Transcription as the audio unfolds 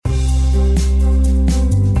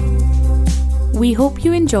We hope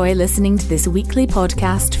you enjoy listening to this weekly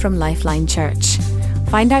podcast from Lifeline Church.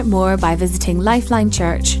 Find out more by visiting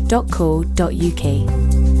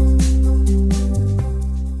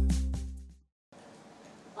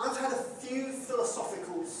lifelinechurch.co.uk. I've had a few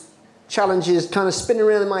philosophical challenges kind of spinning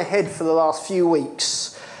around in my head for the last few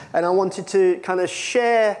weeks, and I wanted to kind of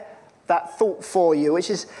share that thought for you, which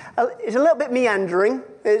is it's a little bit meandering.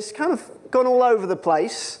 It's kind of gone all over the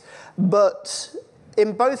place, but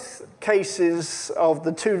in both cases of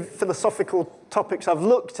the two philosophical topics I've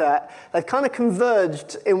looked at, they've kind of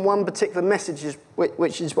converged in one particular message,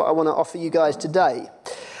 which is what I want to offer you guys today.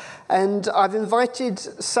 And I've invited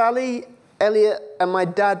Sally, Elliot, and my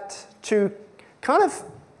dad to kind of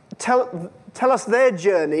tell us their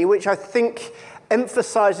journey, which I think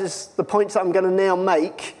emphasizes the points that I'm going to now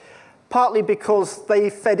make, partly because they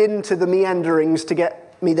fed into the meanderings to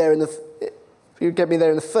get me there in the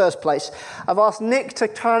first place. I've asked Nick to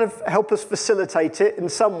kind of help us facilitate it in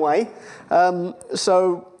some way.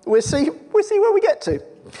 So we'll see where we get to.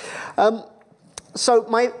 So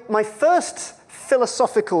my first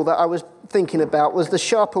philosophical that I was thinking about was the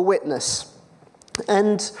sharper witness.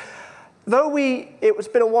 And though it's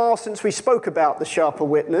been a while since we spoke about the sharper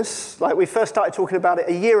witness, like we first started talking about it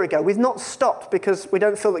a year ago, we've not stopped because we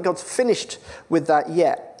don't feel that God's finished with that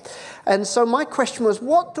yet. And so my question was,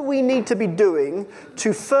 what do we need to be doing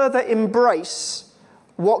to further embrace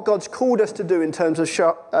what God's called us to do in terms of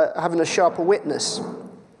having a sharper witness?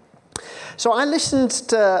 So I listened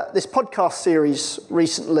to this podcast series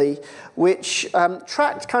recently, which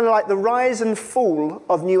tracked kind of like the rise and fall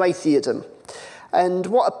of new atheism, and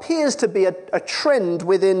what appears to be a trend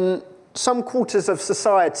within some quarters of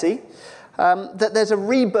society, that there's a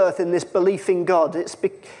rebirth in this belief in God.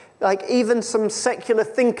 Like even some secular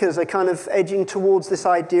thinkers are kind of edging towards this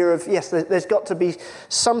idea of, yes, there's got to be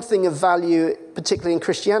something of value, particularly in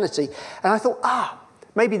Christianity. And I thought,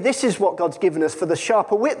 maybe this is what God's given us for the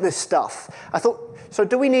sharper witness stuff. I thought, so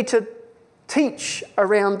do we need to teach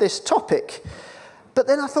around this topic? But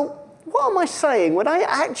then I thought, what am I saying? Would I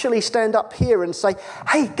actually stand up here and say,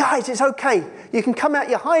 hey guys, it's okay. You can come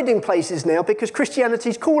out your hiding places now because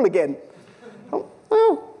Christianity's cool again?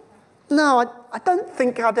 Well, no, I don't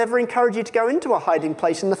think I'd ever encourage you to go into a hiding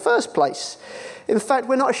place in the first place. In fact,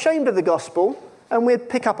 we're not ashamed of the gospel, and we'd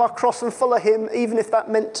pick up our cross and follow him, even if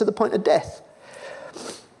that meant to the point of death.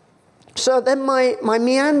 So then my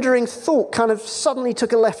meandering thought kind of suddenly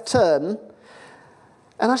took a left turn,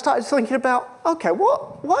 and I started thinking about, okay,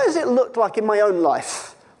 what does it look like in my own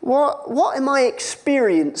life? What am I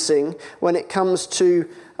experiencing when it comes to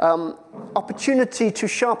opportunity to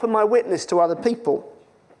sharpen my witness to other people?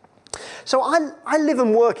 So I live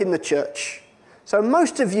and work in the church. So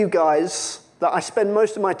most of you guys that I spend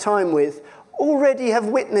most of my time with already have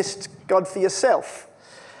witnessed God for yourself.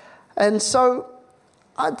 And so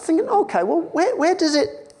I'm thinking, okay, well, where does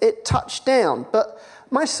it touch down? But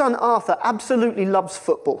my son Arthur absolutely loves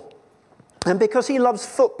football. And because he loves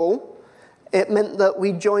football, it meant that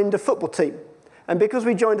we joined a football team. And because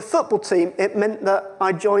we joined a football team, it meant that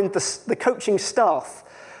I joined the coaching staff.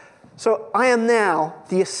 So I am now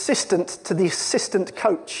the assistant to the assistant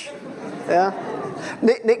coach. Yeah,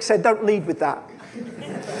 Nick said, don't lead with that.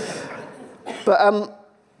 But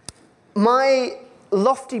my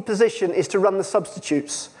lofty position is to run the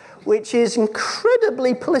substitutes, which is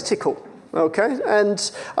incredibly political. Okay, and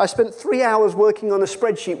I spent 3 hours working on a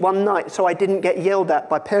spreadsheet one night so I didn't get yelled at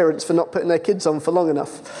by parents for not putting their kids on for long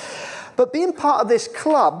enough. But being part of this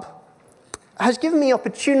club has given me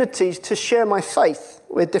opportunities to share my faith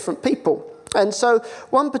with different people. And so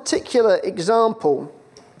one particular example,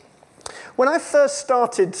 when I first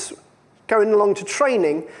started going along to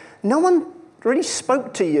training, no one really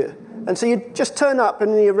spoke to you. And so you just turn up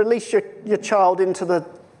and you release your child into the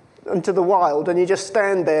wild, and you just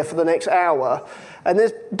stand there for the next hour. And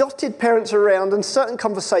there's dotted parents around and certain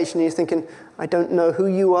conversation, and you're thinking, I don't know who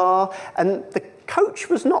you are. And the coach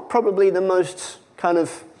was not probably the most kind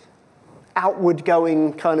of outward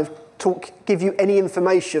going kind of give you any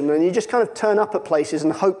information, and you just kind of turn up at places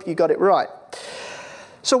and hope you got it right.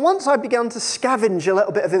 So once I began to scavenge a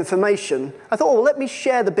little bit of information, I thought, well, let me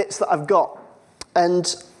share the bits that I've got and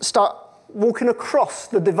start walking across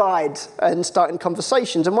the divide and starting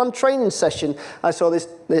conversations. And one training session, I saw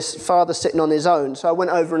this father sitting on his own, so I went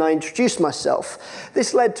over and I introduced myself.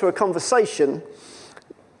 This led to a conversation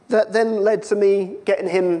that then led to me getting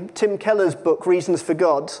him Tim Keller's book, Reasons for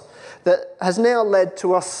God, that has now led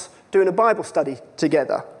to us doing a Bible study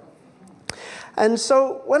together. And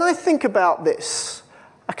so when I think about this,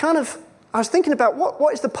 I was thinking about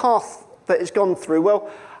what is the path that it's gone through. Well,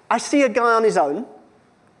 I see a guy on his own.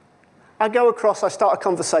 I go across, I start a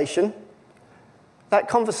conversation. that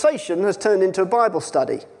conversation has turned into a Bible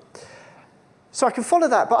study. So I can follow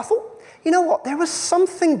that. But I thought, you know what? There was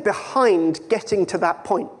something behind getting to that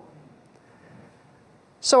point.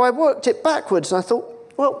 So I worked it backwards, and I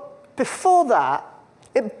thought, well, before that,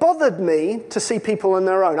 it bothered me to see people on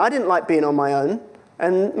their own. I didn't like being on my own,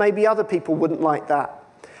 and maybe other people wouldn't like that.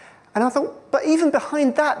 And I thought, but even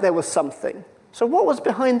behind that, there was something. So what was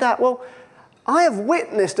behind that? Well, I have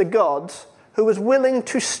witnessed a God who was willing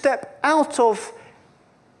to step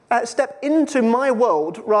into my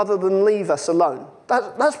world rather than leave us alone.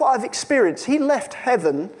 That's what I've experienced. He left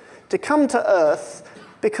heaven to come to earth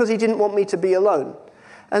because he didn't want me to be alone.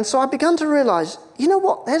 And so I began to realize, you know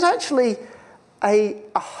what? There's actually a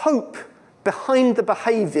hope behind the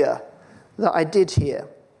behavior that I did here.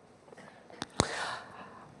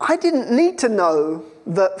 I didn't need to know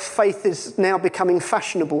that faith is now becoming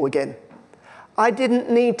fashionable again. I didn't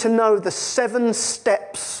need to know the 7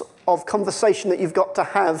 steps of conversation that you've got to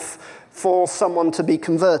have for someone to be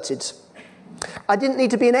converted. I didn't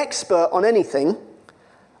need to be an expert on anything.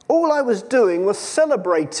 All I was doing was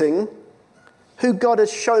celebrating who God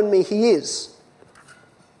has shown me he is.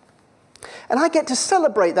 And I get to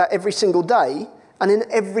celebrate that every single day and in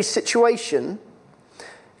every situation.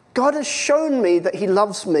 God has shown me that he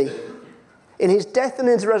loves me in his death and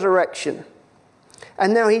his resurrection.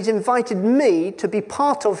 And now he's invited me to be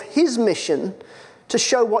part of his mission to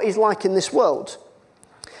show what he's like in this world.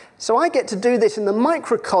 So I get to do this in the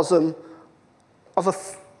microcosm of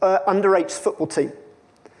a under-8s football team.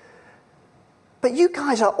 But you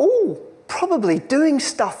guys are all probably doing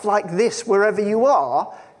stuff like this wherever you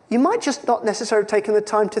are. You might just not necessarily taking the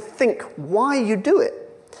time to think why you do it.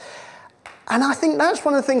 And I think that's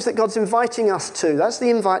one of the things that God's inviting us to. That's the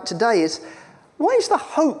invite today, is what is the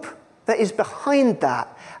hope that is behind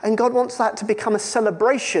that? And God wants that to become a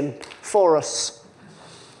celebration for us.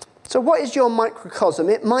 So what is your microcosm?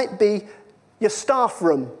 It might be your staff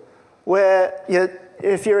room, where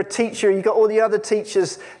if you're a teacher, you've got all the other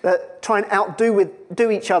teachers that try and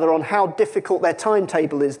outdo each other on how difficult their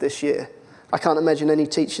timetable is this year. I can't imagine any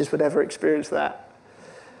teachers would ever experience that.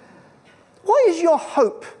 What is your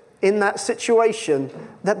hope in that situation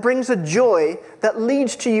that brings a joy that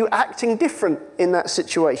leads to you acting different in that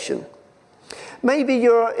situation? Maybe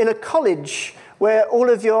you're in a college where all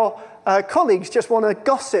of your colleagues just want to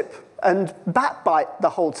gossip and backbite the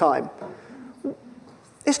whole time.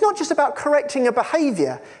 It's not just about correcting a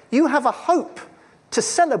behavior. You have a hope to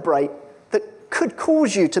celebrate that could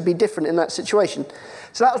cause you to be different in that situation.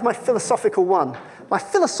 So that was my philosophical 1. My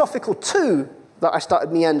philosophical 2 that I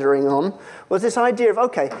started meandering on was this idea of,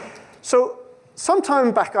 okay, so some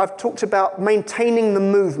time back I've talked about maintaining the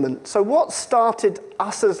movement. So what started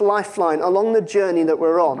us as Lifeline along the journey that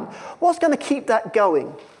we're on? What's going to keep that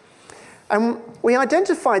going? And we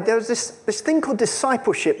identified there was this thing called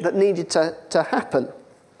discipleship that needed to happen.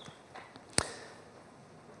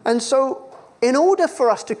 And so in order for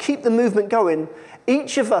us to keep the movement going,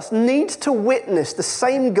 each of us needs to witness the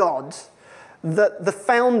same God that the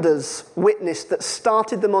founders witnessed that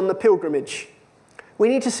started them on the pilgrimage. We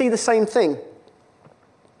need to see the same thing.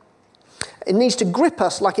 It needs to grip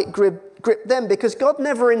us like it gripped them, because God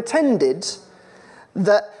never intended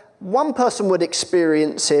that one person would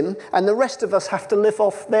experience him and the rest of us have to live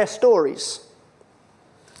off their stories.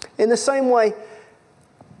 In the same way,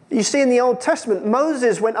 you see in the Old Testament,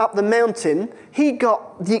 Moses went up the mountain, he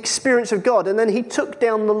got the experience of God, and then he took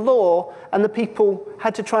down the law and the people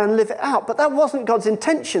had to try and live it out. But that wasn't God's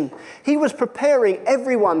intention. He was preparing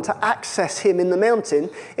everyone to access him in the mountain.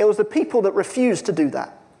 It was the people that refused to do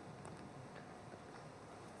that.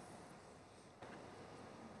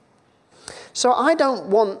 So I don't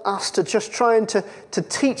want us to just try and to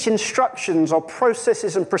teach instructions or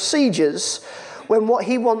processes and procedures when what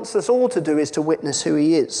he wants us all to do is to witness who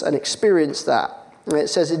he is and experience that. And it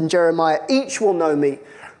says in Jeremiah, each will know me,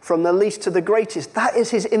 from the least to the greatest. That is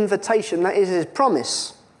his invitation. That is his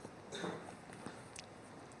promise.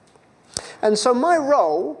 And so my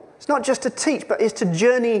role is not just to teach, but is to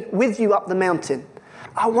journey with you up the mountain.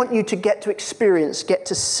 I want you to get to experience, get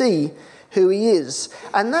to see who he is.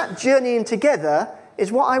 And that journeying together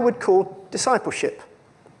is what I would call discipleship.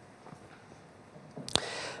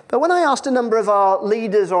 But when I asked a number of our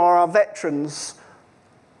leaders or our veterans,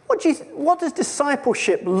 what does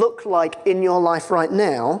discipleship look like in your life right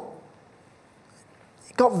now?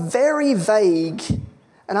 It got very vague.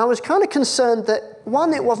 And I was kind of concerned that,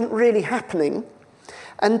 1, it wasn't really happening.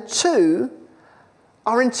 And 2,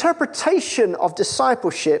 our interpretation of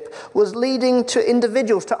discipleship was leading to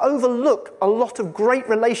individuals to overlook a lot of great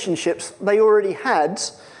relationships they already had,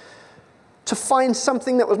 to find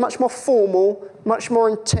something that was much more formal, much more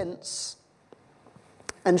intense.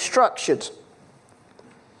 and structured.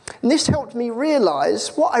 And this helped me realize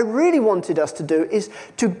what I really wanted us to do is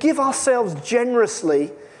to give ourselves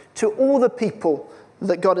generously to all the people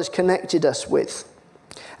that God has connected us with.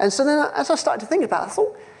 And so then as I started to think about it, I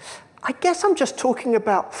thought, I guess I'm just talking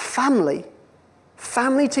about family.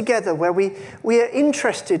 Family together, where we are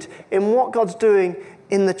interested in what God's doing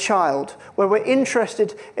in the child, where we're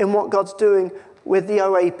interested in what God's doing with the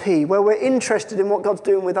OAP, where we're interested in what God's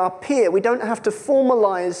doing with our peer. We don't have to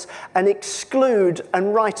formalize and exclude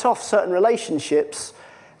and write off certain relationships.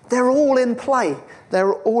 They're all in play.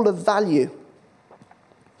 They're all of value.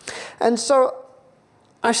 And so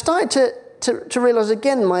I started to realize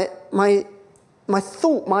again, my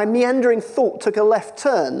meandering thought took a left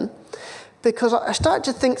turn, because I started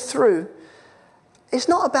to think through, it's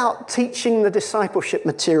not about teaching the discipleship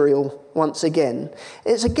material once again.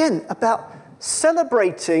 It's again about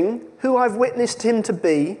celebrating who I've witnessed him to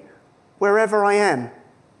be wherever I am.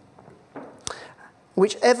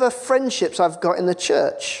 Whichever friendships I've got in the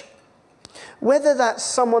church. Whether that's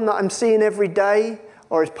someone that I'm seeing every day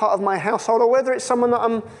or is part of my household, or whether it's someone that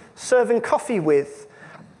I'm serving coffee with.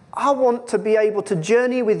 I want to be able to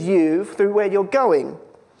journey with you through where you're going.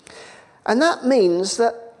 And that means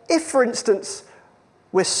that if, for instance,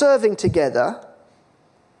 we're serving together,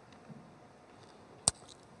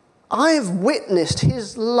 I have witnessed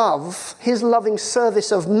his love, his loving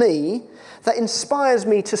service of me that inspires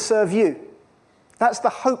me to serve you. That's the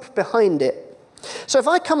hope behind it. So if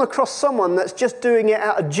I come across someone that's just doing it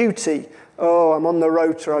out of duty, oh, I'm on the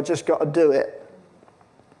rota, I just got to do it.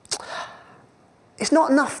 It's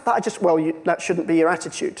not enough that that shouldn't be your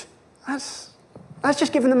attitude. That's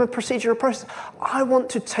just giving them a procedure, a process. I want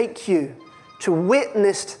to take you to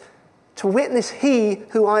witness he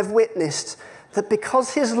who I've witnessed, that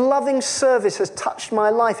because his loving service has touched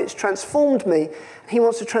my life, it's transformed me, he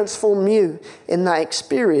wants to transform you in that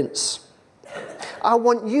experience. I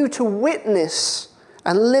want you to witness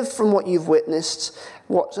and live from what you've witnessed,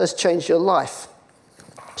 what has changed your life.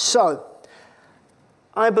 So,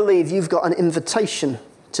 I believe you've got an invitation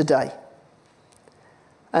today.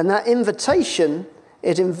 And that invitation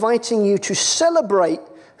is inviting you to celebrate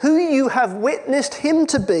who you have witnessed him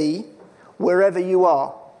to be wherever you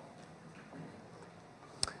are.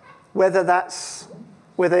 Whether that's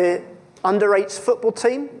with a under-8s football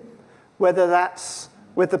team, whether that's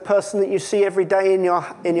with the person that you see every day in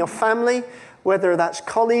your family, whether that's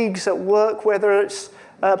colleagues at work, whether it's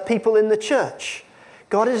people in the church.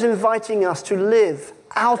 God is inviting us to live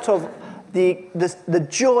out of the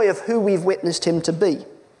joy of who we've witnessed him to be.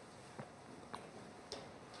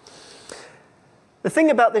 The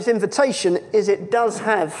thing about this invitation is it does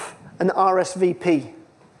have an RSVP.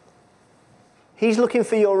 He's looking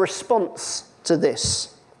for your response to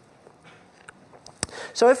this.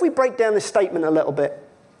 So if we break down this statement a little bit.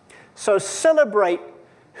 So celebrate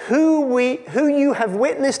who you have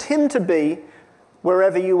witnessed him to be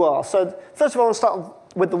wherever you are. So first of all, I'll start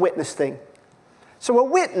with the witness thing. So a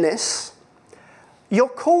witness, you're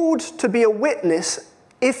called to be a witness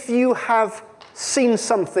if you have seen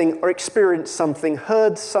something or experienced something,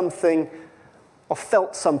 heard something or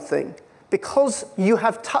felt something. Because you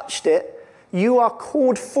have touched it, you are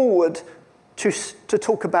called forward to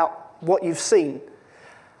talk about what you've seen.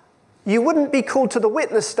 You wouldn't be called to the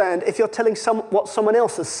witness stand if you're telling what someone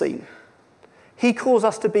else has seen. He calls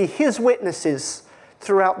us to be his witnesses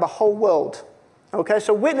throughout the whole world. Okay,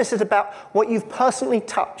 so witness is about what you've personally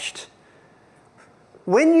touched.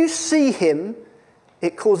 When you see him,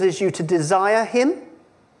 it causes you to desire him,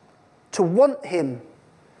 to want him.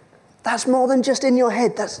 That's more than just in your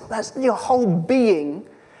head. That's your whole being.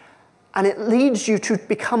 And it leads you to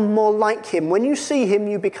become more like him. When you see him,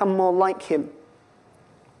 you become more like him.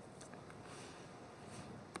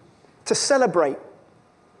 To celebrate.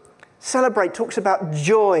 Celebrate talks about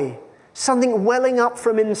joy, something welling up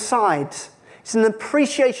from inside. It's an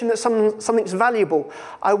appreciation that something's valuable.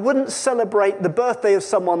 I wouldn't celebrate the birthday of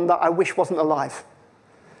someone that I wish wasn't alive.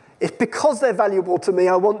 It's because they're valuable to me,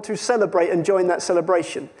 I want to celebrate and join that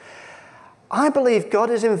celebration. I believe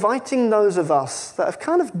God is inviting those of us that have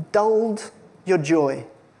kind of dulled your joy,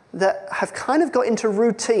 that have kind of got into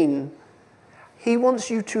routine. He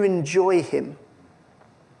wants you to enjoy him.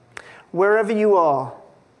 Wherever you are,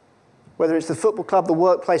 whether it's the football club, the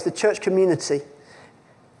workplace, the church community,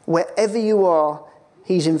 wherever you are,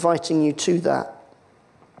 he's inviting you to that.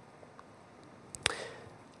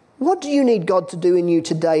 What do you need God to do in you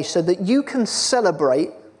today so that you can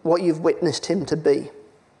celebrate what you've witnessed him to be?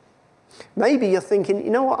 Maybe you're thinking,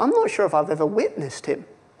 you know what, I'm not sure if I've ever witnessed him.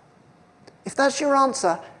 If that's your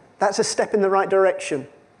answer, that's a step in the right direction,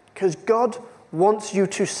 because God wants you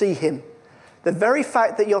to see him, The very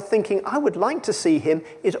fact that you're thinking, I would like to see him,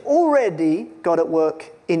 is already God at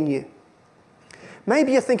work in you.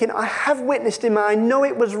 Maybe you're thinking, I have witnessed him, I know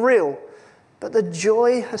it was real, but the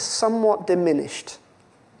joy has somewhat diminished.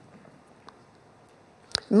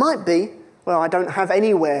 It might be, well, I don't have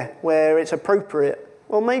anywhere where it's appropriate.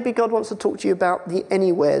 Well, maybe God wants to talk to you about the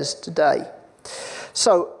anywheres today.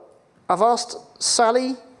 So, I've asked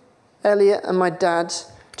Sally, Elliot, and my dad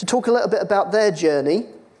to talk a little bit about their journey,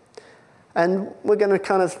 and we're going to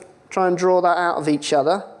kind of try and draw that out of each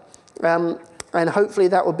other, and hopefully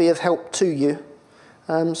that will be of help to you.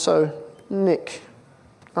 So, Nick,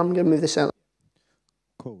 I'm going to move this out.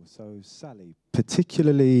 Cool. So, Sally,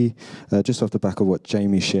 particularly just off the back of what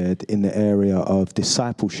Jamie shared in the area of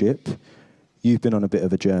discipleship, you've been on a bit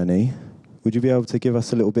of a journey. Would you be able to give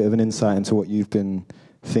us a little bit of an insight into what you've been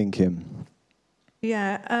thinking?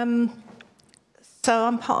 Yeah. So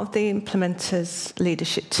I'm part of the Implementers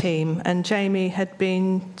leadership team, and Jamie had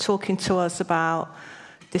been talking to us about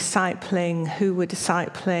discipling, who we're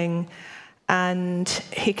discipling, and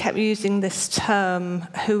he kept using this term,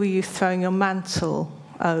 who are you throwing your mantle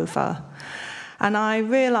over? And I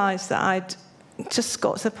realised that I'd just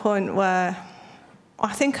got to the point where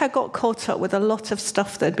I think I got caught up with a lot of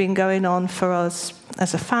stuff that had been going on for us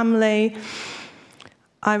as a family.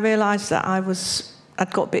 I realised that I'd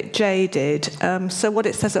got a bit jaded. So what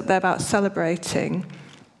it says up there about celebrating,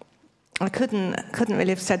 I couldn't really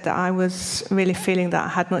have said that I was really feeling that I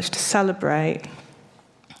had much to celebrate.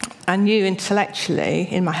 I knew intellectually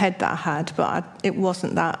in my head that I had, but it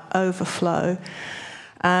wasn't that overflow.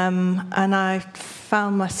 And I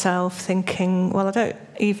found myself thinking, well, I don't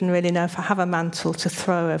even really know if I have a mantle to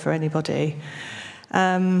throw over anybody.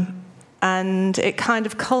 And it kind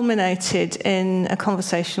of culminated in a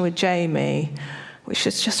conversation with Jamie, which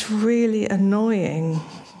was just really annoying,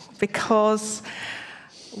 because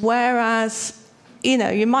whereas,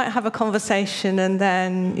 you might have a conversation and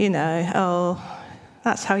then, oh,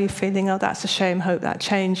 that's how you're feeling, oh, that's a shame, hope that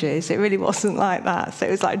changes. It really wasn't like that. So it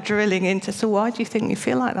was like drilling into, so why do you think you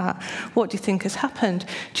feel like that? What do you think has happened?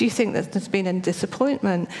 Do you think that there's been any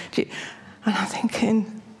disappointment? And I'm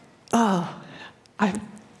thinking,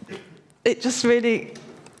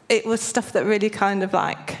 it was stuff that really kind of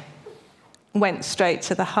like went straight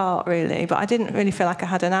to the heart, really. But I didn't really feel like I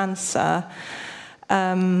had an answer.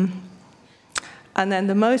 And then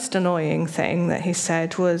the most annoying thing that he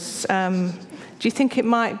said was, do you think it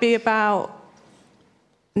might be about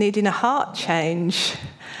needing a heart change?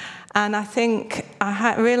 And I think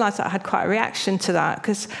I realised that I had quite a reaction to that,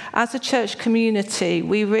 because as a church community,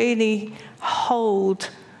 we really hold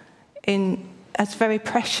as very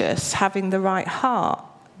precious having the right heart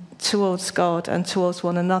towards God and towards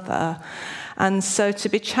one another. And so to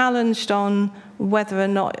be challenged on whether or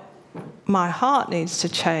not my heart needs to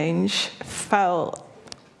change felt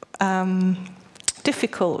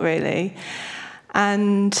difficult, really.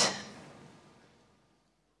 And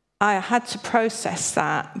I had to process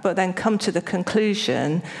that, but then come to the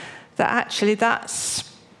conclusion that actually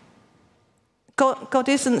God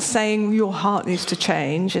isn't saying your heart needs to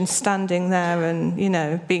change and standing there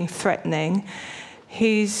and, being threatening.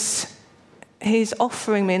 He's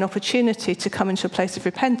offering me an opportunity to come into a place of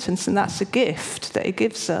repentance, and that's a gift that he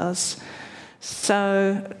gives us.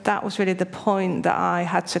 So that was really the point that I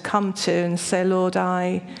had to come to and say, Lord,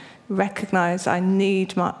 I recognize I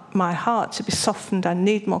need my heart to be softened. I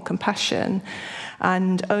need more compassion,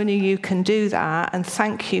 and only you can do that. And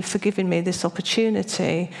thank you for giving me this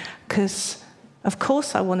opportunity, because of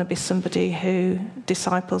course I want to be somebody who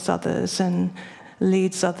disciples others and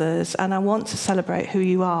leads others, and I want to celebrate who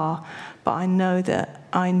you are, but I know that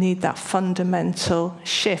I need that fundamental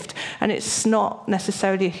shift. And it's not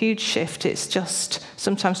necessarily a huge shift, it's just,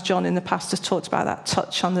 sometimes John in the past has talked about that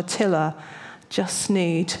touch on the tiller. Just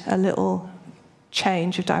need a little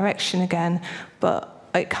change of direction again, but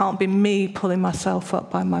it can't be me pulling myself up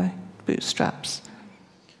by my bootstraps.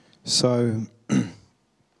 So,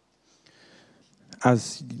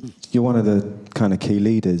 as you're one of the kind of key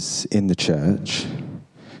leaders in the church,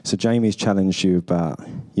 so Jamie's challenged you about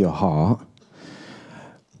your heart.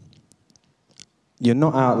 You're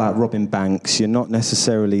not out like robbing banks. You're not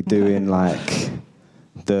necessarily doing like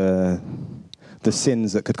the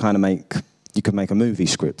sins that could kind of you could make a movie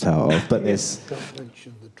script out of. But there's... Don't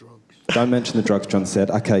mention the drugs. Don't mention the drugs, John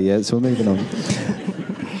said. Okay, yeah, so we're moving on.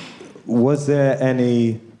 Was there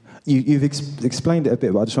any... You've explained it a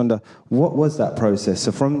bit, but I just wonder, what was that process?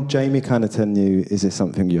 So from Jamie kind of telling you, is this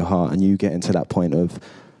something in your heart, and you getting to that point of,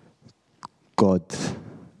 God,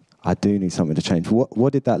 I do need something to change.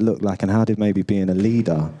 What did that look like, and how did maybe being a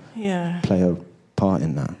leader play a part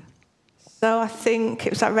in that? So I think it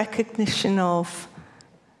was that recognition of,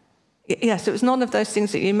 yes, it was none of those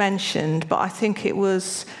things that you mentioned, but I think it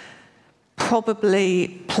was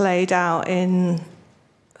probably played out in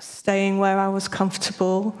staying where I was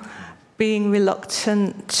comfortable, being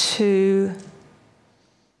reluctant to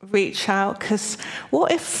reach out, because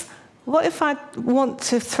what if I want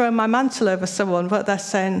to throw my mantle over someone, but they're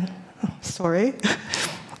saying, oh, sorry,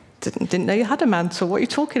 didn't know you had a mantle, what are you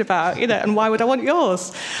talking about, and why would I want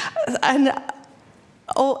yours? And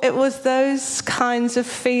it was those kinds of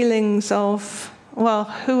feelings of, well,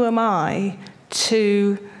 who am I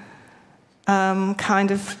to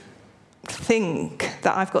kind of think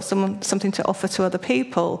that I've got something to offer to other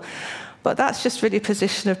people? But that's just really a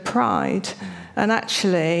position of pride. And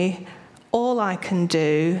actually, all I can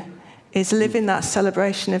do is live in that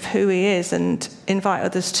celebration of who he is and invite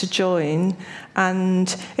others to join.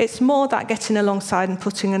 And it's more that getting alongside and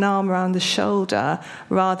putting an arm around the shoulder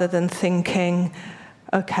rather than thinking,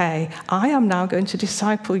 okay, I am now going to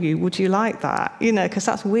disciple you. Would you like that? Because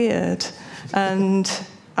that's weird. And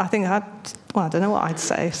I think I don't know what I'd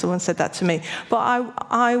say if someone said that to me. But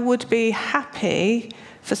I would be happy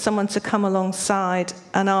for someone to come alongside,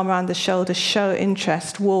 an arm around the shoulder, show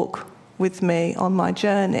interest, walk with me on my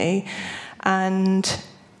journey, and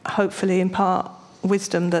hopefully impart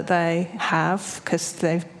wisdom that they have, because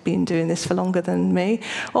they've been doing this for longer than me.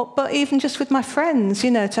 But even just with my friends,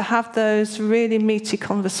 to have those really meaty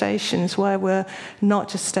conversations where we're not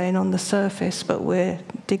just staying on the surface, but we're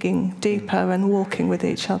digging deeper and walking with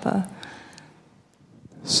each other.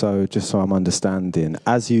 So just so I'm understanding,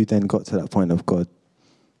 as you then got to that point of, God,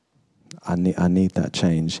 I need that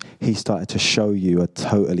change, he started to show you a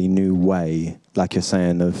totally new way, like you're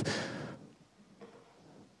saying, of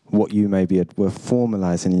what you maybe were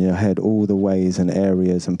formalising in your head, all the ways and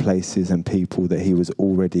areas and places and people that he was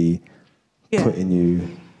already putting you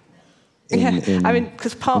in. I mean,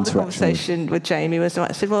 because part of the conversation with Jamie was,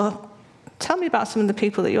 I said, well, tell me about some of the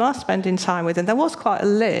people that you are spending time with. And there was quite a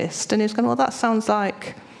list. And he was going, well, that sounds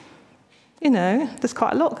like, there's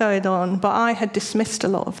quite a lot going on. But I had dismissed a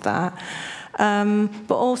lot of that.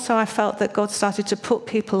 But also I felt that God started to put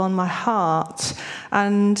people on my heart.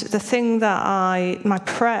 And the thing that my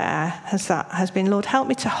prayer has been, Lord, help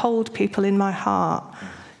me to hold people in my heart.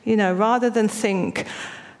 Rather than think,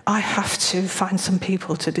 I have to find some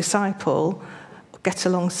people to disciple, get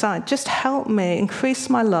alongside. Just help me increase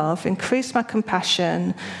my love, increase my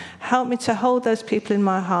compassion, help me to hold those people in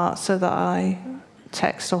my heart so that I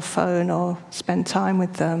text or phone or spend time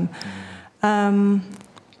with them.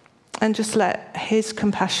 And just let his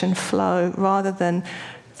compassion flow rather than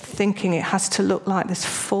thinking it has to look like this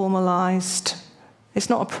formalised. It's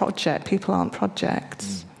not a project. People aren't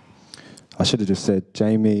projects. I should have just said,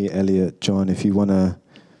 Jamie, Elliot, John, if you want to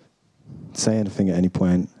say anything at any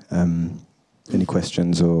point, any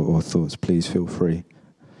questions or thoughts, please feel free.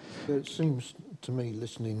 It seems to me,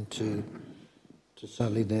 listening to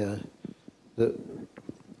Sally there, that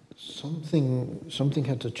something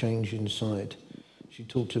had to change inside. She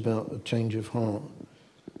talked about a change of heart.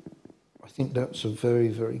 I think that's a very,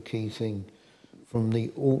 very key thing. From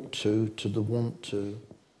the ought to the want to.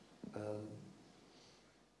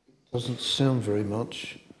 It doesn't sound very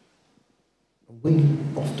much. We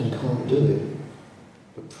often can't do it.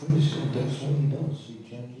 But praise God, that's what he does. He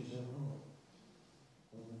changes our heart.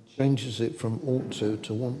 And changes it from ought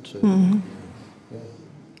to want to. Mm-hmm.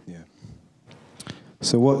 Yeah.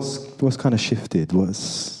 So what's kind of shifted?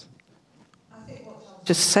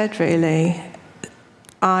 Just said, really,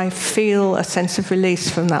 I feel a sense of release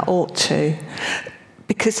from that ought to.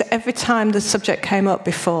 Because every time the subject came up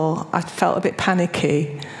before, I felt a bit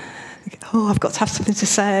panicky. Oh, I've got to have something to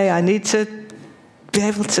say. I need to be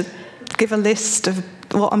able to give a list of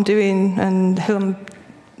what I'm doing and who I'm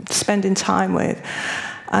spending time with.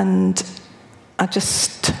 And I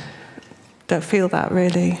just don't feel that,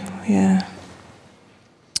 really. Yeah.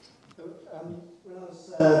 When I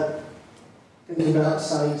was thinking about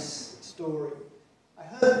Sally's story, I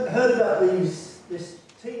heard about this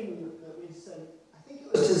team that we sent, I think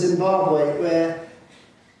it was to Zimbabwe, where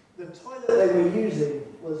the toilet they were using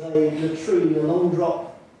was a latrine, a long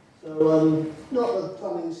drop, so not the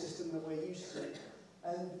plumbing system that we're used to.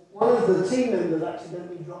 And one of the team members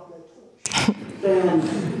accidentally dropped their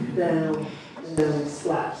torch down,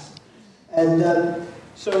 splat. And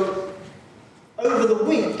so over the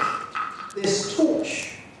week, this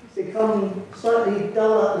torch become slightly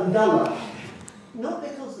duller and duller. Not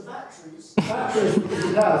because the batteries were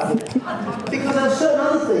pretty powerful, because there are certain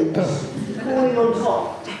other things falling on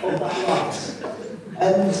top of that light.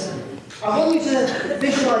 And I want you to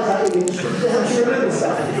visualise that image to help you remember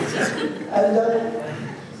something. And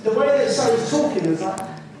the way that as I was talking, I was like,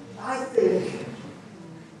 I think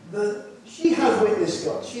that she has witnessed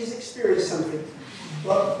God. She's experienced something.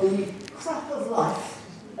 But the crap of life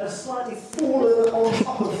has slightly fallen on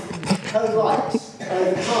top of her lives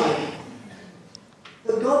over time.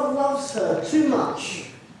 But God loves her too much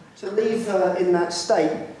to leave her in that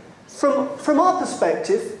state. From our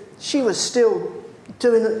perspective, she was still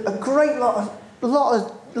doing a great lot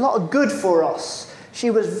of good for us. She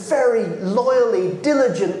was very loyally,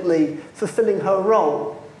 diligently fulfilling her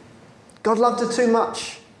role. God loved her too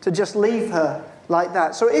much to just leave her like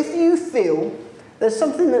that. So if you feel there's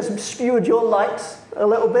something that's obscured your light a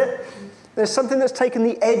little bit, there's something that's taken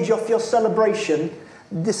the edge off your celebration,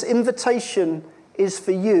 this invitation is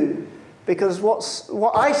for you. Because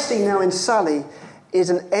what I see now in Sally is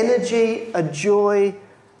an energy, a joy,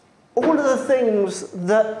 all of the things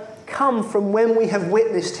that come from when we have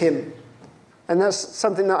witnessed him. And that's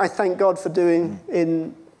something that I thank God for doing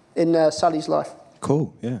in Sally's life.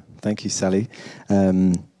 Cool, yeah. Thank you, Sally.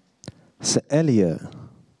 So, Elliot,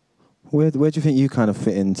 where do you think you kind of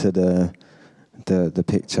fit into the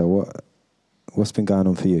picture? What's been going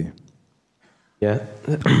on for you? Yeah.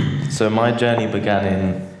 So my journey began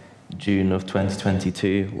in June of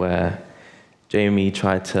 2022, where Jamie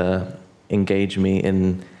tried to engage me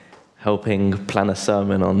in helping plan a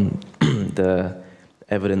sermon on the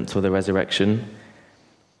evidence of the resurrection.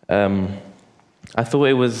 I thought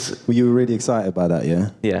it was... Well, you were really excited by that, yeah?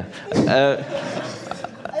 Yeah.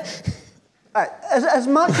 As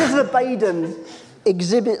much as the Baden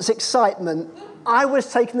exhibits excitement, I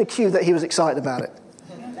was taking the cue that he was excited about it.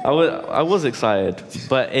 I was excited,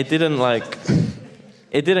 but it didn't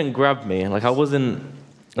grab me. Like, I wasn't,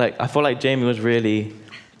 like, I felt like Jamie was really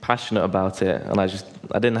passionate about it, and I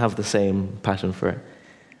didn't have the same passion for it.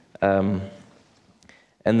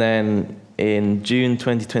 And then in June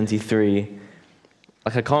 2023,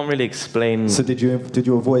 like, I can't really explain. So did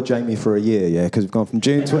you avoid Jamie for a year, yeah? Because we've gone from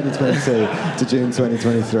June 2022 to June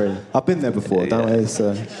 2023. I've been there before, don't I?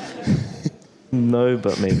 So. No,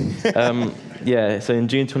 but maybe. Yeah, so in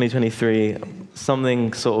June 2023,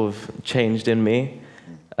 something sort of changed in me.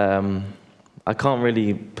 I can't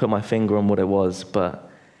really put my finger on what it was, but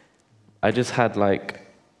I just had like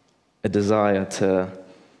a desire to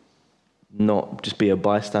not just be a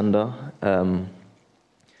bystander.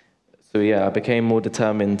 So yeah, I became more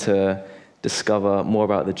determined to discover more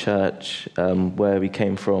about the church, where we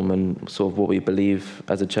came from and sort of what we believe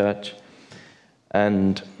as a church.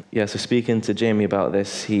 And yeah, so speaking to Jamie about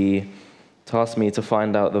this, he tasked me to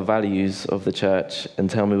find out the values of the church and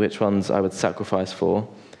tell me which ones I would sacrifice for.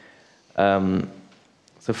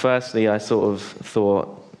 So firstly, I sort of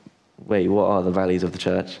thought, wait, what are the values of the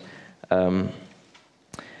church?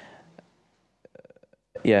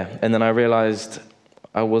 Yeah, and then I realized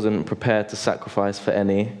I wasn't prepared to sacrifice for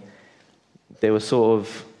any. They were sort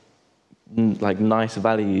of like nice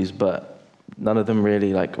values, but none of them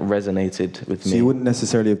really like resonated with me. So you wouldn't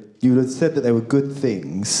necessarily you would have said that they were good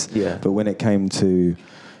things, yeah. But when it came to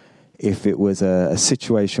if it was a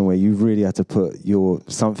situation where you really had to put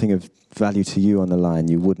something of value to you on the line,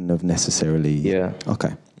 you wouldn't have necessarily. Yeah.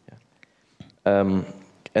 Okay. Yeah.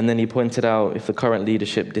 And then he pointed out if the current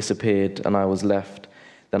leadership disappeared and I was left,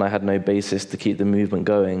 then I had no basis to keep the movement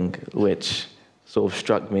going, which sort of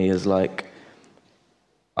struck me as like,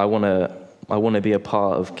 I want to be a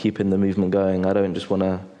part of keeping the movement going. I don't just want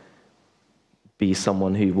to be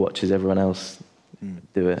someone who watches everyone else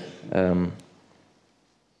do it. So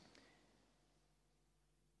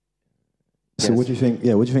yes. What do you think?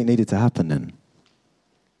 Yeah, what do you think needed to happen then?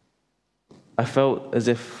 I felt as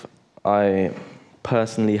if I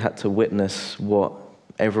personally had to witness what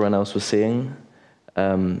everyone else was seeing,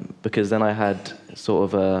 because then I had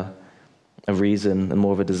sort of a reason and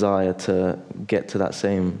more of a desire to get to that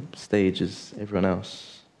same stage as everyone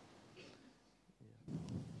else.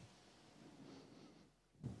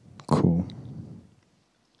 Cool.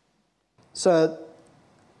 So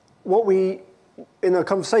in a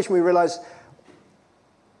conversation, we realized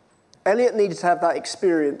Elliot needed to have that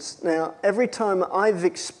experience. Now, every time I've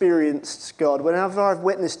experienced God, whenever I've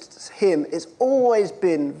witnessed him, it's always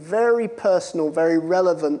been very personal, very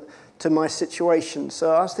relevant to my situation.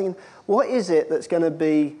 So I was thinking, what is it that's going to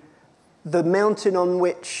be the mountain on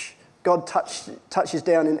which God touches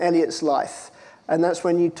down in Elliot's life? And that's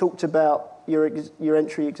when you talked about your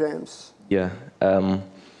entry exams. Yeah.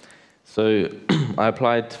 So I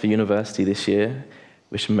applied for university this year,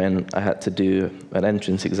 which meant I had to do an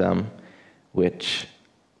entrance exam, which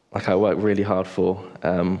I worked really hard for,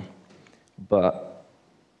 but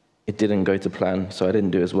it didn't go to plan, so I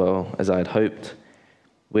didn't do as well as I had hoped,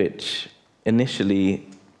 which initially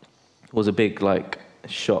was a big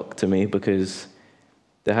shock to me because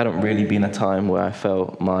there hadn't really been a time where I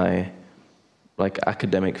felt my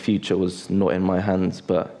academic future was not in my hands,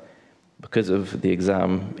 but because of the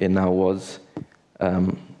exam, it now was.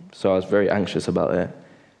 So I was very anxious about it.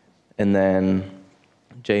 And then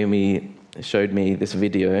Jamie showed me this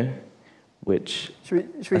video, which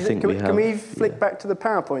Can we flick back to the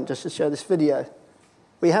PowerPoint just to show this video?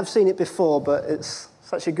 We have seen it before, but it's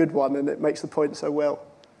such a good one and it makes the point so well.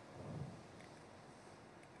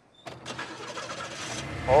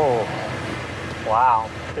 Oh, wow.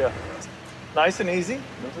 Yeah. Nice and easy.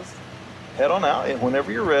 You'll just head on out and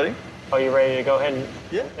whenever you're ready. Are you ready to go ahead and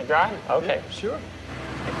drive? Okay. Yeah, sure.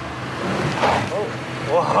 Oh.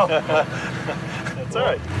 Whoa. That's all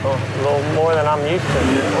right. A little more than I'm used to.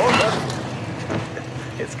 Yeah.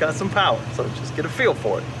 It's got some power, so just get a feel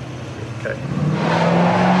for it. Okay.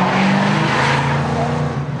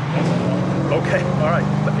 Okay, all right.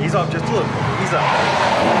 Ease off just a little. Ease up.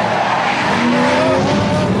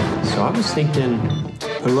 So I was thinking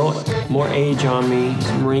a little more age on me,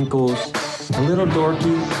 some wrinkles, a little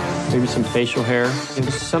dorky, maybe some facial hair. It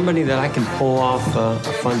was somebody that I can pull off a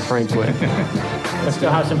fun prank with. Let's go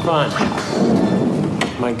have some fun.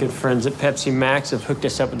 My good friends at Pepsi Max have hooked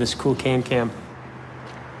us up with this cool cam.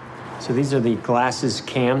 So these are the glasses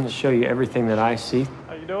cam to show you everything that I see.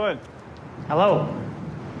 How you doing? Hello.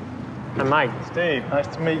 I'm Mike. Steve, nice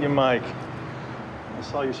to meet you, Mike. I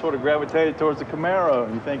saw you sort of gravitated towards the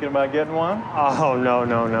Camaro. You thinking about getting one? Oh,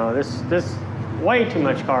 no. This way too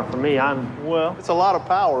much car for me. Well, it's a lot of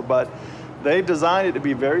power, but they designed it to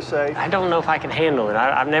be very safe. I don't know if I can handle it.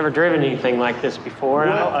 I've never driven anything like this before.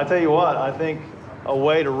 Well, I tell you what, I think a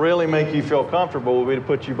way to really make you feel comfortable would be to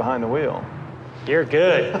put you behind the wheel. You're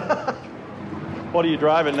good. What are you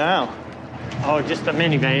driving now? Oh, just a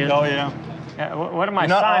minivan. Oh, yeah. What am I You're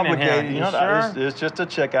not signing obligated. here? Sure? It's just a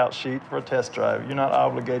checkout sheet for a test drive. You're not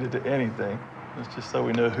obligated to anything. It's just so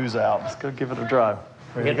we know who's out. Let's go give it a drive.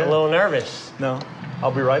 I'm getting a little nervous. No,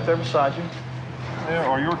 I'll be right there beside you. There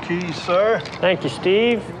are your keys, sir. Thank you,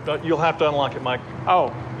 Steve. You'll have to unlock it, Mike.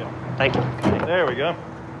 Oh, Yeah. thank you. There we go.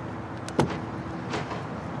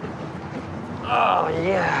 Oh,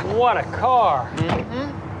 yeah, what a car.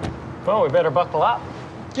 Mm-hmm. Well, we better buckle up.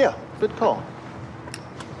 Yeah, good call.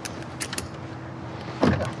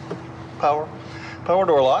 Power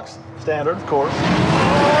door locks, standard, of course.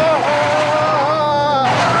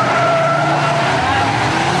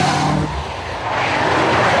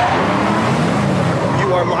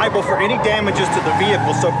 You are liable for any damages to the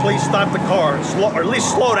vehicle, so please stop the car, or at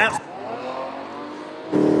least slow down.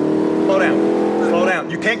 Slow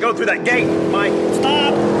down. You can't go through that gate, Mike.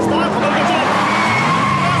 Stop!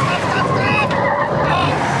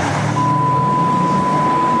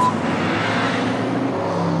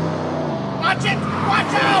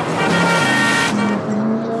 Watch out!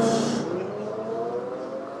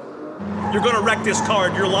 You're gonna wreck this car,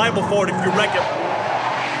 and you're liable for it if you wreck it.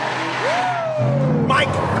 Mike,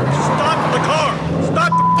 stop the car!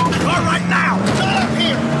 Stop the car right now! Get up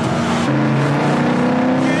here!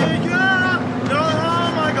 No,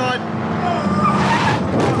 oh my God!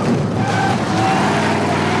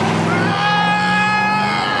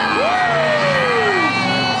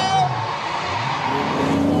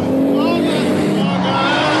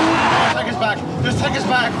 Just take us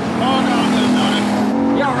back. Oh, no.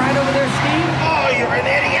 You all right over there, Steve? Oh, you're an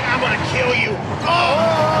idiot. I'm going to kill you.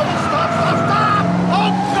 Oh, stop. Oh,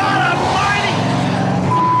 God almighty.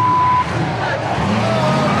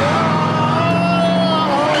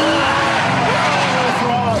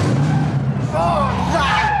 Oh,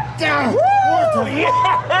 down.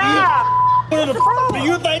 Yeah. Who the f*** do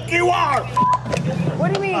you think you are? What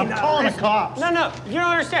do you mean? I'm calling the cops. No, you don't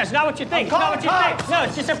understand. It's not what you think. It's not what you think. No,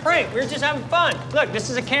 it's just a prank. We're just having fun. Look, this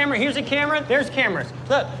is a camera. Here's a camera. There's cameras.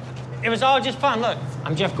 Look, it was all just fun. Look,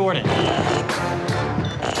 I'm Jeff Gordon.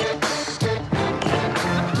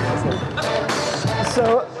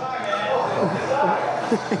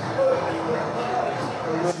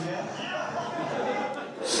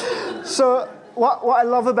 So what I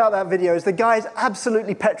love about that video is the guy's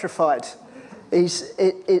absolutely petrified.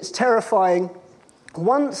 It's terrifying.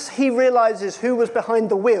 Once he realizes who was behind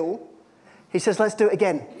the wheel, he says, let's do it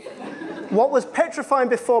again. What was petrifying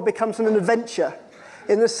before becomes an adventure.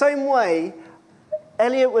 In the same way,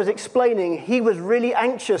 Elliot was explaining he was really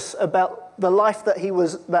anxious about the life that he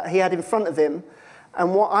had in front of him.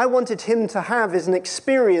 And what I wanted him to have is an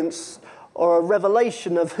experience or a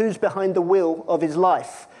revelation of who's behind the wheel of his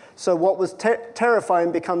life. So what was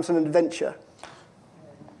terrifying becomes an adventure.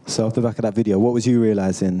 So off the back of that video, what was you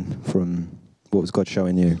realizing from what was God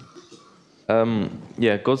showing you?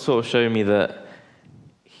 God sort of showed me that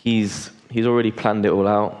he's he's already planned it all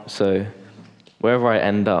out. So wherever I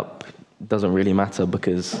end up doesn't really matter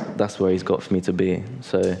because that's where he's got for me to be.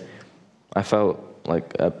 So I felt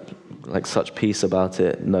like such peace about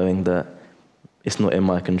it, knowing that it's not in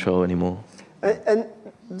my control anymore. And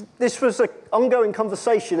this was an ongoing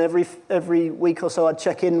conversation every week or so. I'd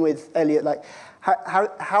check in with Elliot, like, how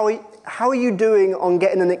are you doing on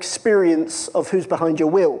getting an experience of who's behind your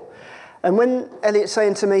wheel? And when Elliot's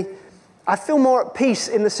saying to me, I feel more at peace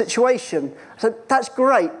in the situation, I said, that's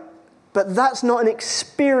great, but that's not an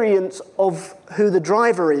experience of who the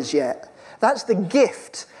driver is yet. That's the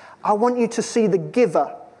gift. I want you to see the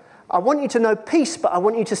giver. I want you to know peace, but I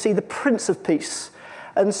want you to see the Prince of Peace.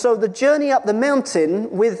 And so the journey up the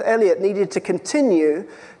mountain with Elliot needed to continue,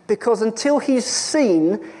 because until he's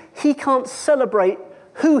seen, he can't celebrate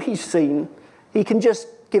who he's seen. He can just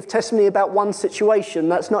give testimony about one situation.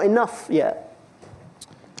 That's not enough yet.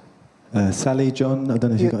 Sally, John, I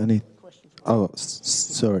don't know if you've got any... Oh,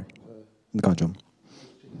 sorry. Go on, John.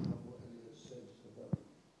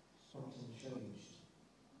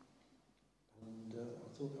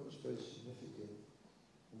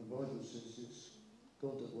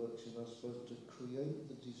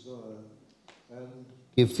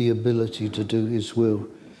 Give the ability to do his will,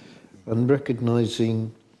 and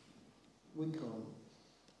recognizing we can't,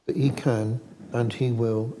 but he can, and he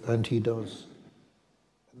will, and he does.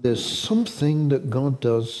 There's something that God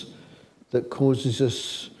does that causes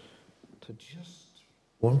us to just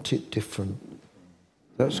want it different.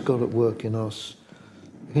 That's God at work in us.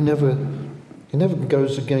 He never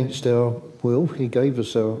goes against our will. He gave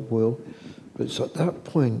us our will, but it's at that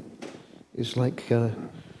point, it's like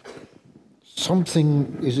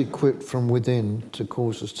something is equipped from within to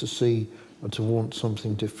cause us to see and to want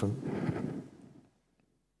something different.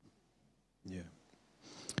 Yeah.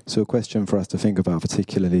 So a question for us to think about,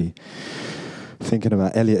 particularly thinking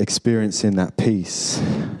about Elliot experiencing that peace,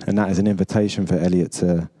 and that is an invitation for Elliot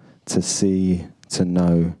to see, to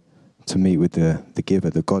know, to meet with the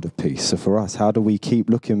giver, the God of peace. So for us, how do we keep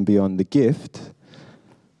looking beyond the gift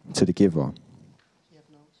to the giver?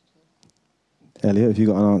 Elliot, have you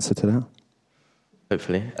got an answer to that?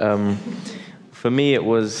 Hopefully. For me, it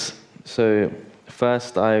was, so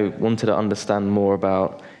first I wanted to understand more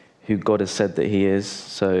about who God has said that he is.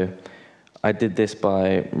 So I did this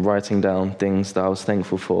by writing down things that I was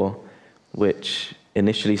thankful for, which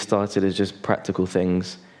initially started as just practical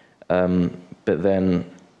things. But then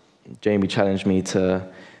Jamie challenged me to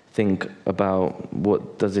think about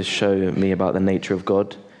what does this show me about the nature of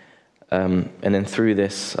God. And then through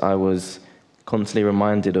this, I was constantly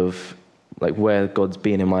reminded of like where God's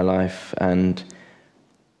been in my life and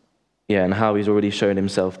how he's already shown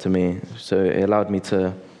himself to me. So it allowed me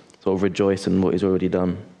to sort of rejoice in what he's already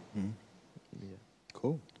done. Mm. Yeah.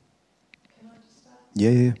 Cool. Can I just add?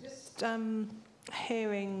 Yeah. Just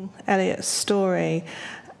hearing Elliot's story,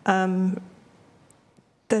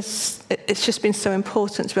 it's just been so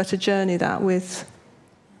important to be able to journey that with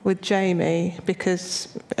Jamie,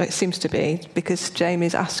 because it seems to be, because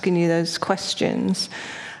Jamie's asking you those questions.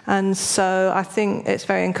 And so I think it's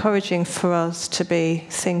very encouraging for us to be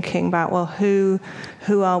thinking about, well, who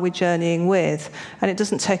are we journeying with? And it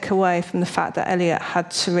doesn't take away from the fact that Elliot had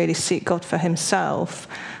to really seek God for himself,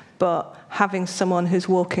 but having someone who's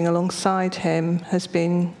walking alongside him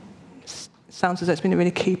sounds as though it's been a really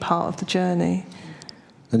key part of the journey.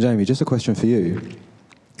 And Jamie, just a question for you.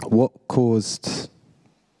 What caused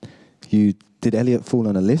you, did Elliot fall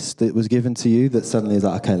on a list that was given to you that suddenly is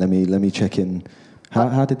like, okay, let me check in?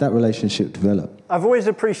 How did that relationship develop? I've always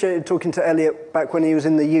appreciated talking to Elliot back when he was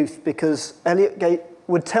in the youth, because Elliot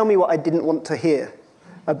would tell me what I didn't want to hear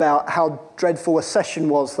about how dreadful a session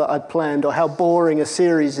was that I'd planned, or how boring a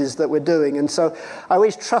series is that we're doing. And so I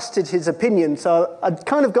always trusted his opinion. So I'd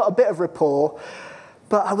kind of got a bit of rapport,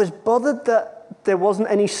 but I was bothered that there wasn't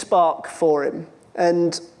any spark for him.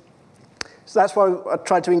 And so that's why I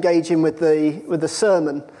tried to engage him with the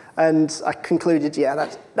sermon. And I concluded,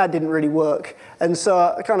 that didn't really work. And so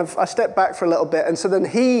I stepped back for a little bit. And so then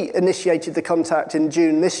he initiated the contact in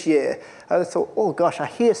June this year. And I thought, oh gosh, I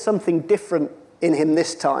hear something different in him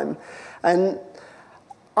this time. And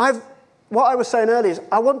what I was saying earlier is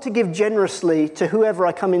I want to give generously to whoever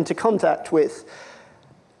I come into contact with.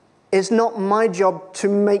 It's not my job to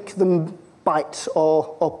make them bite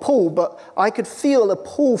or pull, but I could feel a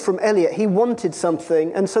pull from Elliot. He wanted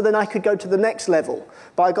something, and so then I could go to the next level.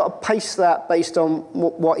 But I got to pace that based on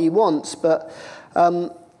what he wants. But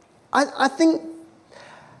I think,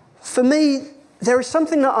 for me, there is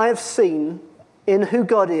something that I have seen in who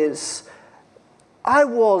God is. I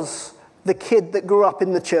was the kid that grew up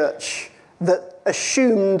in the church that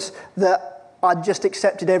assumed that I'd just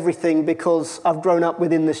accepted everything because I've grown up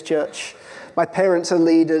within this church. My parents are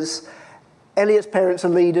leaders. Elliot's parents are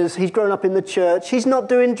leaders. He's grown up in the church. He's not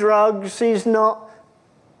doing drugs. He's not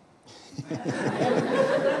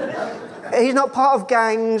part of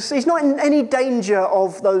gangs. He's not in any danger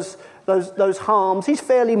of those harms. He's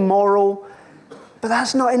fairly moral. But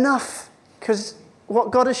that's not enough, because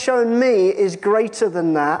what God has shown me is greater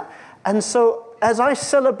than that. And so as I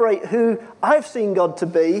celebrate who I've seen God to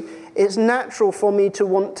be, it's natural for me to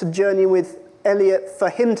want to journey with Elliot, for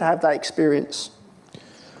him to have that experience.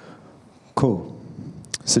 Cool.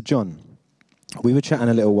 So John, we were chatting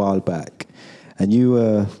a little while back, and you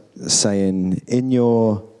were saying in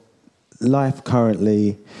your life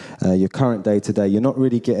currently, your current day-to-day, you're not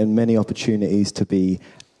really getting many opportunities to be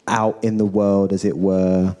out in the world, as it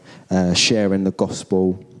were, sharing the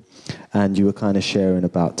gospel. And you were kind of sharing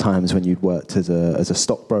about times when you'd worked as a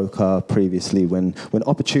stockbroker previously, when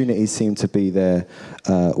opportunities seemed to be there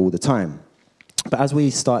all the time. But as we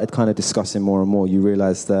started kind of discussing more and more, you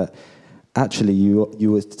realised that actually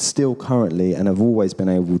you were still currently and have always been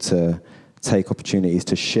able to take opportunities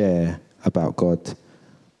to share about God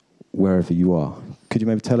wherever you are. Could you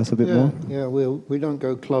maybe tell us a bit more? Yeah, we don't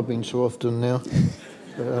go clubbing so often now.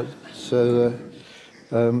 So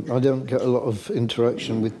I don't get a lot of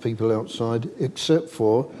interaction with people outside, except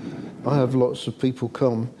for I have lots of people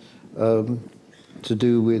come to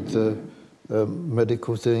do with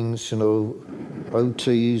medical things,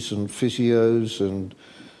 OTs and physios and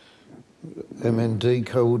MND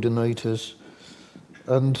coordinators.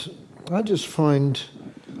 And I just find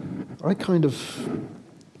I kind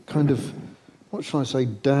of, what shall I say,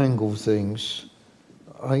 dangle things.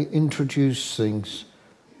 I introduce things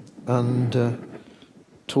and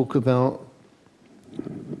talk about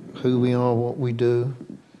who we are, what we do.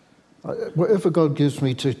 Whatever God gives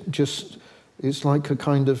me to just, it's like a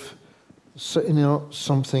kind of setting out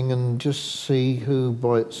something and just see who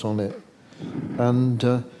bites on it. And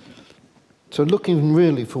so looking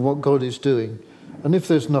really for what God is doing. And if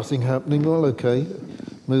there's nothing happening, well, okay,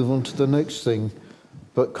 move on to the next thing.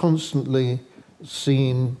 But constantly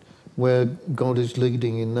seeing where God is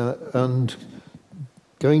leading in that and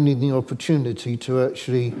gaining the opportunity to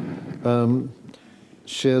actually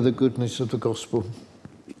share the goodness of the gospel.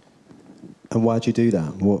 And why do you do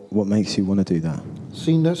that? What makes you want to do that?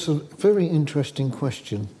 See, that's a very interesting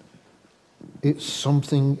question. It's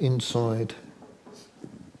something inside.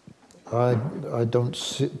 I don't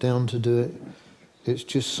sit down to do it. It's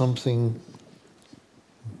just something,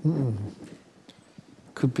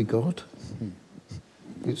 could be God.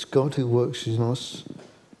 It's God who works in us,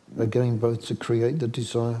 again, both to create the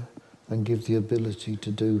desire and give the ability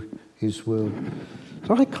to do his will.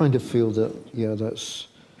 So I kind of feel that, yeah, that's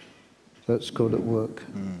God at work.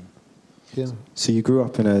 Yeah. So you grew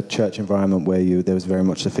up in a church environment where there was very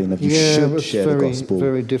much the feeling of you should share the gospel. Yeah,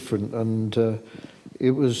 very different, and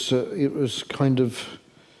it was kind of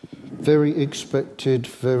very expected,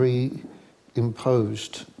 very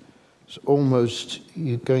imposed. It's almost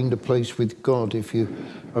you gained a place with God if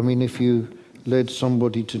you led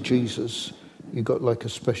somebody to Jesus, you got like a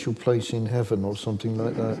special place in heaven or something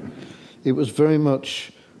like that. It was very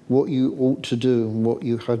much what you ought to do and what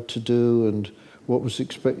you had to do and what was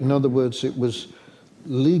expected. In other words, it was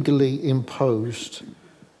legally imposed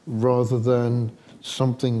rather than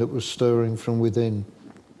something that was stirring from within.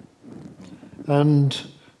 And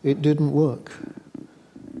it didn't work.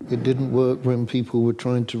 It didn't work when people were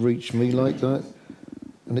trying to reach me like that.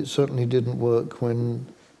 And it certainly didn't work when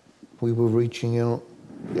we were reaching out.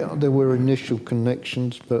 Yeah, there were initial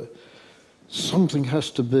connections, but something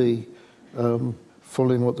has to be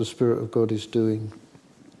following what the Spirit of God is doing.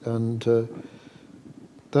 And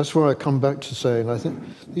that's where I come back to saying, I think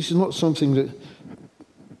this is not something that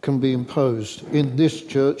can be imposed. In this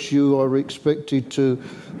church, you are expected to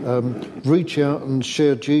reach out and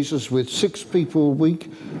share Jesus with 6 people a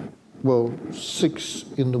week. Well, 6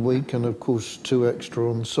 in the week, and of course 2 extra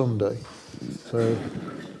on Sunday. So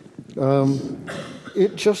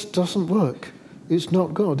it just doesn't work. It's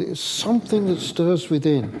not God. It's something that stirs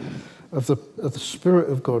within of the Spirit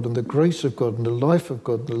of God and the grace of God and the life of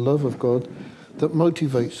God, the love of God that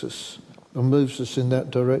motivates us and moves us in that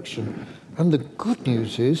direction. And the good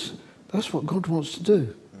news is that's what God wants to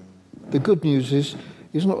do. The good news is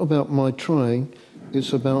it's not about my trying.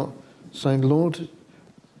 It's about saying, Lord,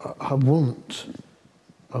 I want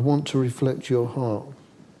to reflect your heart.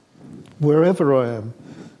 Wherever I am,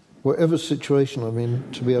 whatever situation I'm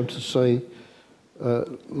in, to be able to say,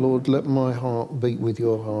 Lord, let my heart beat with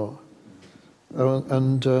your heart.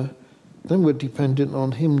 And then we're dependent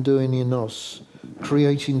on him doing in us,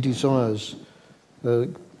 creating desires,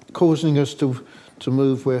 causing us to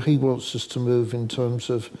move where he wants us to move in terms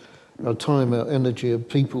of our time, our energy, our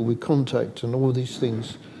people we contact, and all these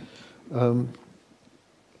things.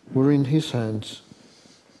 We're in his hands.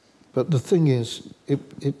 But the thing is, it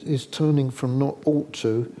is turning from not ought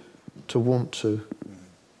to want to.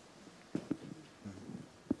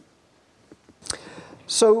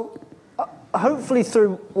 So, hopefully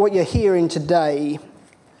through what you're hearing today,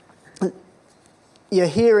 you're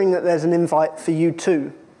hearing that there's an invite for you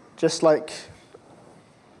too, just like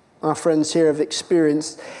our friends here have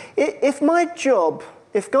experienced. If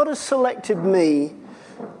God has selected me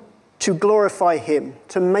to glorify him,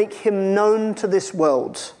 to make him known to this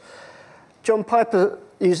world, John Piper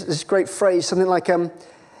used this great phrase, something like,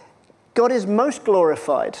 God is most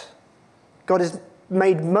glorified, God is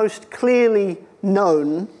made most clearly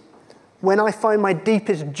known when I find my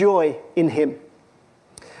deepest joy in him.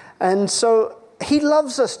 And so he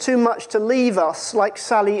loves us too much to leave us like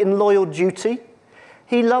Sally in loyal duty.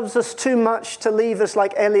 He loves us too much to leave us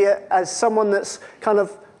like Elliot as someone that's kind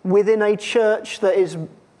of within a church that is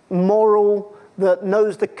moral, that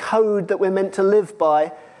knows the code that we're meant to live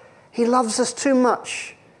by. He loves us too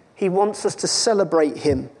much. He wants us to celebrate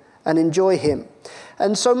him and enjoy him.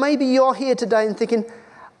 And so maybe you're here today and thinking,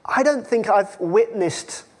 I don't think I've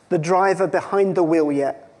witnessed the driver behind the wheel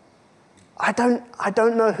yet. I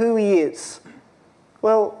don't know who he is.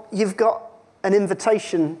 Well, you've got an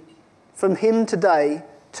invitation from him today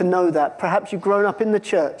to know that. Perhaps you've grown up in the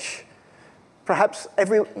church. Perhaps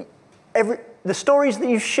the stories that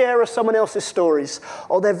you share are someone else's stories,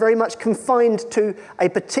 or they're very much confined to a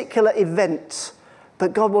particular event,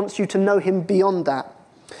 but God wants you to know him beyond that.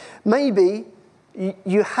 Maybe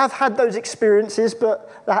you have had those experiences,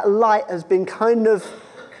 but that light has been kind of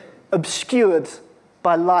obscured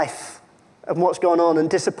by life and what's going on and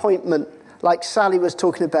disappointment, like Sally was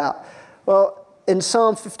talking about. Well, in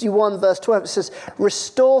Psalm 51, verse 12, it says,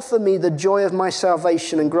 "Restore for me the joy of my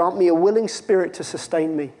salvation and grant me a willing spirit to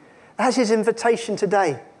sustain me." That's his invitation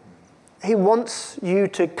today. He wants you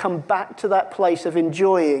to come back to that place of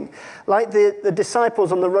enjoying. Like the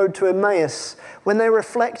disciples on the road to Emmaus, when they were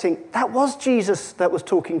reflecting, that was Jesus that was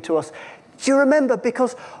talking to us. Do you remember?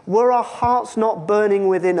 Because were our hearts not burning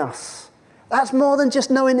within us? That's more than just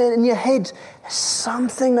knowing it in your head. There's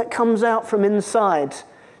something that comes out from inside.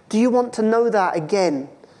 Do you want to know that again?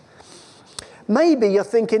 Maybe you're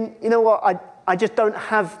thinking, you know what, I just don't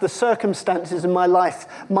have the circumstances in my life.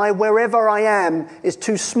 My wherever I am is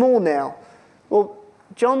too small now. Well,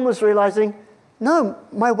 John was realizing, no,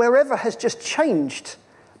 my wherever has just changed.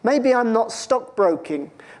 Maybe I'm not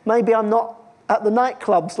stockbroking. Maybe I'm not at the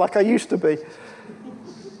nightclubs like I used to be.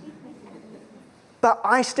 But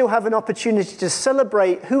I still have an opportunity to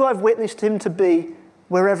celebrate who I've witnessed him to be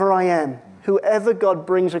wherever I am, whoever God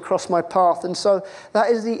brings across my path. And so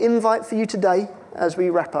that is the invite for you today as we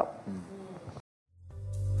wrap up.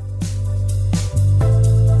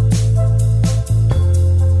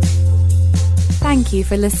 Thank you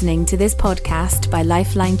for listening to this podcast by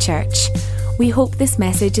Lifeline Church. We hope this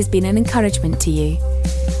message has been an encouragement to you.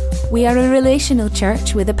 We are a relational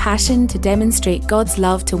church with a passion to demonstrate God's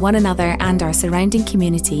love to one another and our surrounding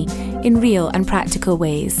community in real and practical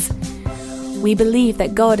ways. We believe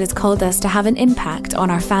that God has called us to have an impact on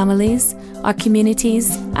our families, our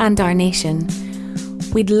communities, and our nation.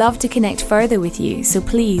 We'd love to connect further with you, so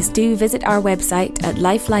please do visit our website at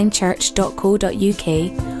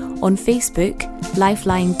lifelinechurch.co.uk, on Facebook,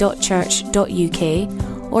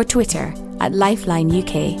 lifeline.church.uk, or Twitter at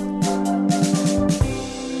LifelineUK.